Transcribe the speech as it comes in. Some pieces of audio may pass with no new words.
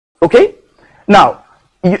Okay? Now,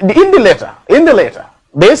 in the letter,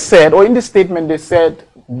 they said, or in the statement, they said,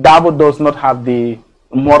 Dabo does not have the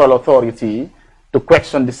moral authority to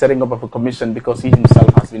question the setting up of a commission because he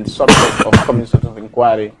himself has been subject of commissions of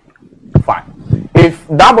inquiry. Fine. If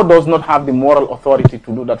Dabo does not have the moral authority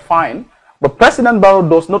to do that, fine. But President Barrow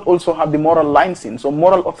does not also have the moral license or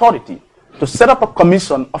moral authority to set up a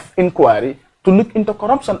commission of inquiry to look into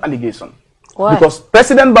corruption allegation. Why? Because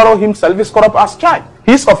President Barrow himself is corrupt as charged.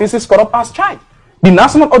 His office is corrupt as charged. The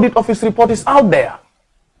National Audit Office report is out there,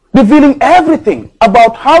 revealing everything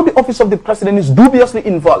about how the office of the president is dubiously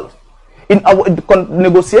involved in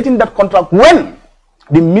negotiating that contract when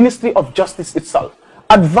the Ministry of Justice itself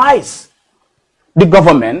advised the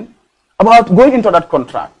government about going into that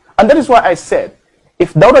contract. And that is why I said,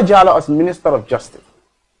 if Dawda Jallow as Minister of Justice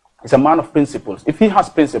is a man of principles, if he has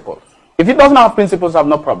principles, if he doesn't have principles, I have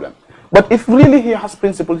no problem. But if really he has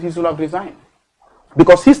principles, he should have resigned.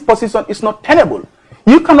 Because his position is not tenable.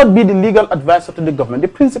 You cannot be the legal advisor to the government, the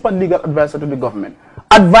principal legal advisor to the government.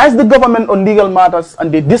 Advise the government on legal matters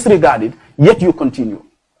and they disregard it, yet you continue.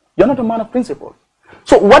 You're not a man of principle.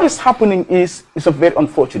 So what is happening is a very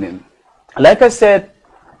unfortunate. Like I said,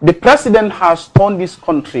 the president has turned this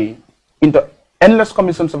country into endless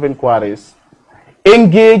commissions of inquiries,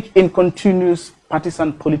 engaged in continuous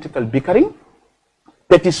partisan political bickering,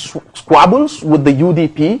 petty squabbles with the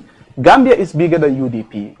UDP. Gambia is bigger than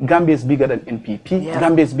UDP. Gambia is bigger than NPP. Yeah.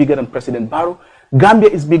 Gambia is bigger than President Barrow. Gambia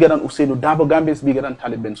is bigger than Ousainou Darboe. Gambia is bigger than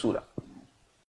Talib Bensouda.